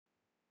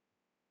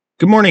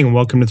Good morning and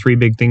welcome to Three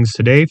Big Things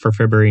Today for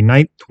February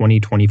 9th,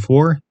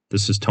 2024.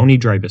 This is Tony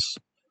Drybus.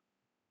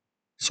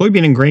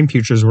 Soybean and grain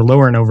futures were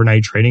lower in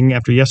overnight trading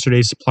after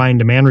yesterday's supply and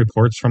demand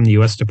reports from the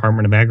U.S.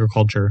 Department of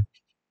Agriculture.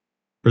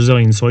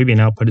 Brazilian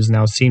soybean output is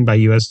now seen by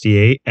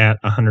USDA at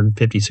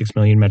 156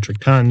 million metric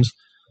tons,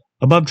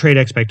 above trade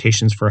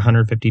expectations for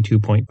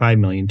 152.5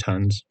 million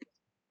tons.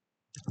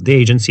 The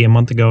agency a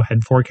month ago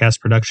had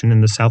forecast production in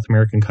the South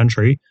American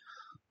country,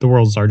 the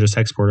world's largest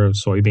exporter of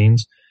soybeans,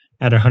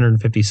 at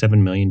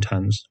 157 million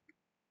tons.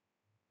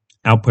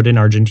 Output in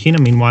Argentina,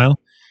 meanwhile,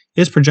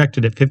 is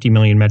projected at 50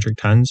 million metric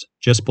tons,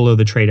 just below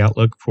the trade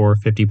outlook for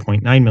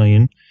 50.9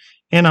 million,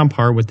 and on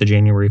par with the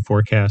January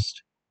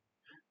forecast.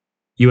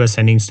 U.S.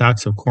 ending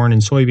stocks of corn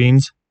and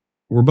soybeans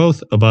were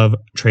both above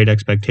trade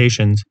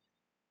expectations.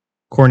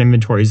 Corn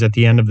inventories at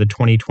the end of the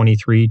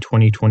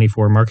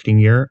 2023-2024 marketing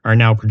year are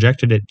now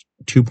projected at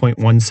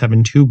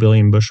 2.172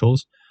 billion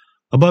bushels,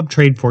 above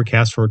trade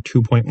forecast for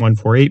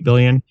 2.148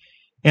 billion,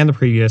 and the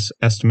previous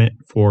estimate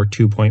for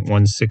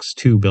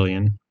 2.162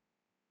 billion.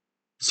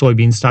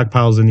 Soybean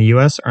stockpiles in the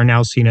U.S. are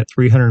now seen at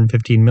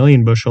 315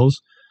 million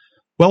bushels,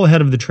 well ahead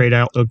of the trade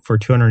outlook for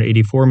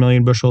 284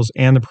 million bushels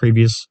and the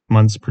previous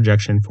month's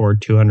projection for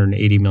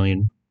 280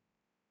 million.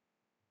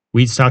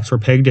 Wheat stocks were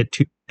pegged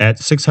at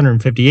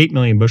 658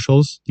 million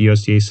bushels, the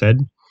USDA said,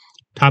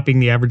 topping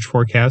the average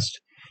forecast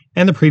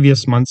and the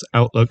previous month's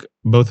outlook,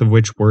 both of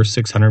which were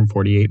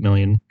 648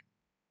 million.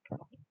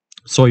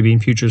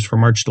 Soybean futures for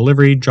March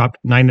delivery dropped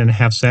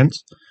 9.5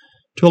 cents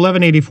to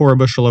 $11.84 a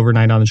bushel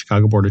overnight on the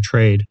Chicago Board of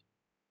Trade.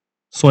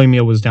 Soy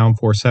meal was down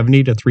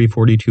 $4.70 to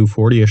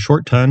 $342.40 a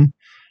short ton,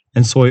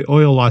 and soy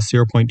oil lost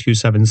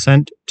 0.27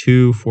 cents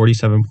to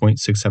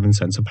 47.67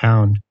 cents a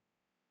pound.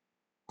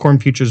 Corn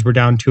futures were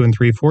down 2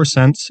 3/4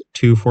 cents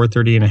to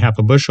 $4.30.5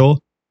 a bushel.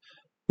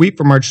 Wheat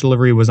for March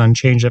delivery was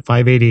unchanged at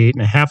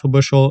 $5.88.5 a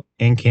bushel,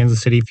 and Kansas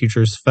City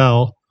futures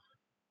fell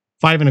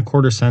 5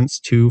 1/4 cents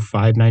to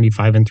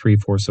 $5.95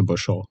 3/4 a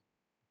bushel.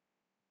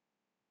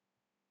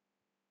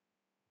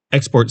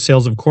 Export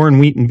sales of corn,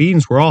 wheat, and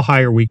beans were all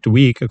higher week to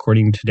week,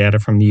 according to data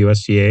from the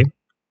USDA.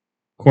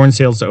 Corn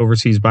sales to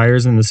overseas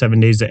buyers in the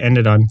 7 days that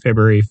ended on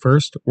February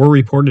 1st were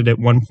reported at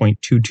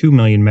 1.22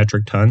 million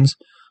metric tons,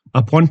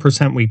 up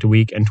 1% week to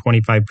week and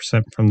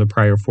 25% from the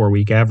prior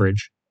 4-week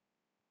average.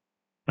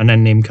 An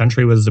unnamed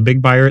country was the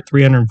big buyer at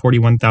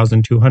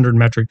 341,200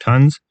 metric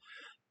tons,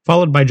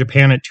 followed by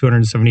Japan at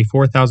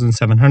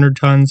 274,700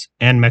 tons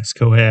and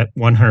Mexico at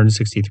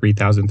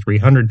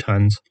 163,300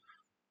 tons.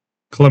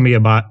 Colombia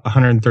bought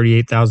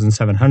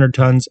 138,700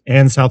 tons,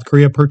 and South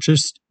Korea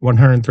purchased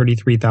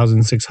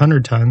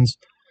 133,600 tons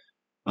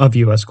of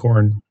U.S.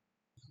 corn.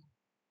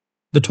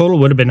 The total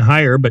would have been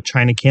higher, but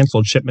China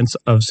canceled shipments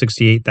of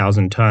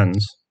 68,000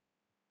 tons.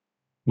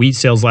 Wheat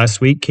sales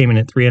last week came in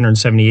at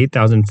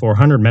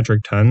 378,400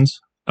 metric tons,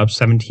 up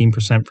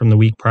 17% from the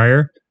week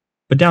prior,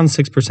 but down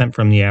 6%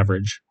 from the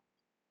average.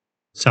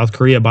 South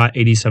Korea bought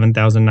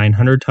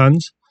 87,900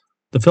 tons.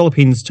 The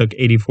Philippines took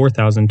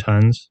 84,000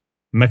 tons.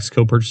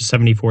 Mexico purchased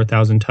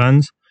 74,000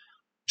 tons.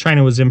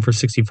 China was in for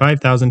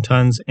 65,000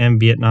 tons, and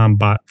Vietnam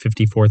bought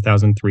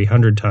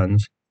 54,300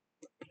 tons.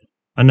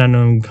 An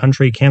unknown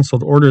country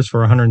canceled orders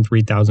for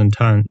 133,000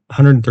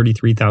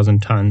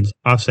 tons,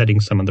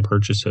 offsetting some of the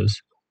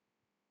purchases.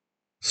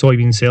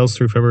 Soybean sales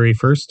through February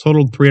 1st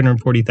totaled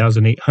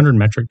 340,800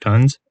 metric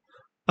tons,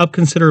 up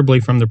considerably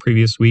from the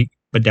previous week,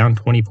 but down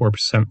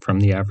 24% from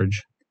the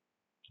average.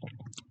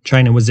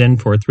 China was in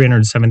for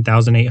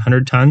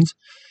 307,800 tons.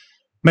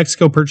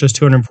 Mexico purchased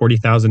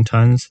 240,000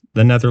 tons.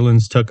 The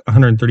Netherlands took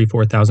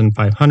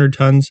 134,500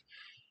 tons.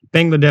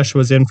 Bangladesh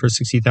was in for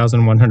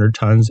 60,100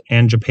 tons,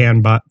 and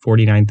Japan bought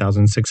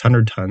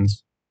 49,600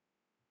 tons.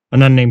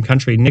 An unnamed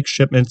country nixed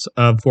shipments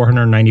of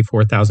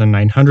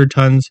 494,900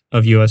 tons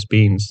of U.S.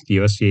 beans, the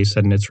USDA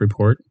said in its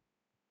report.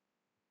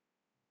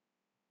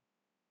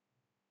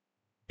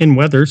 In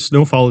weather,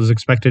 snowfall is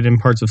expected in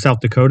parts of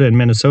South Dakota and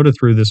Minnesota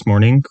through this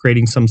morning,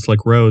 creating some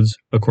slick roads,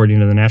 according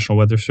to the National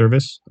Weather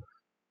Service.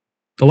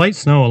 The light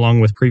snow,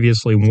 along with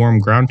previously warm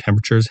ground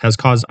temperatures, has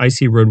caused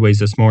icy roadways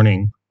this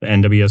morning, the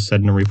NWS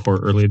said in a report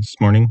early this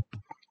morning.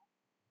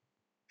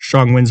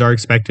 Strong winds are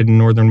expected in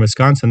northern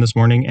Wisconsin this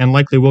morning and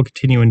likely will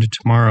continue into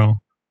tomorrow.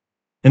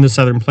 In the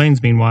southern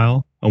plains,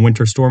 meanwhile, a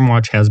winter storm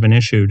watch has been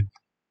issued.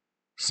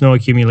 Snow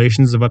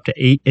accumulations of up to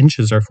 8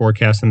 inches are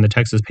forecast in the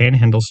Texas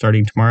Panhandle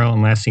starting tomorrow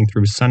and lasting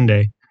through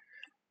Sunday.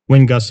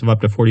 Wind gusts of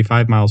up to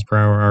 45 miles per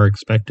hour are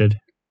expected.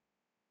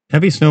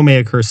 Heavy snow may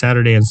occur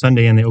Saturday and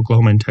Sunday in the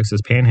Oklahoma and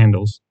Texas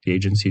Panhandles, the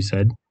agency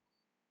said.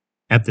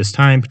 At this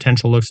time,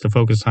 potential looks to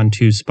focus on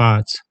 2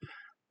 spots: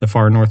 the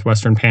far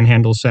northwestern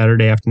Panhandle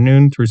Saturday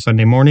afternoon through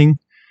Sunday morning,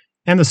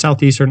 and the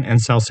southeastern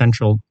and south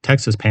central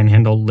Texas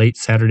Panhandle late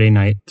Saturday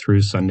night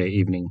through Sunday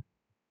evening.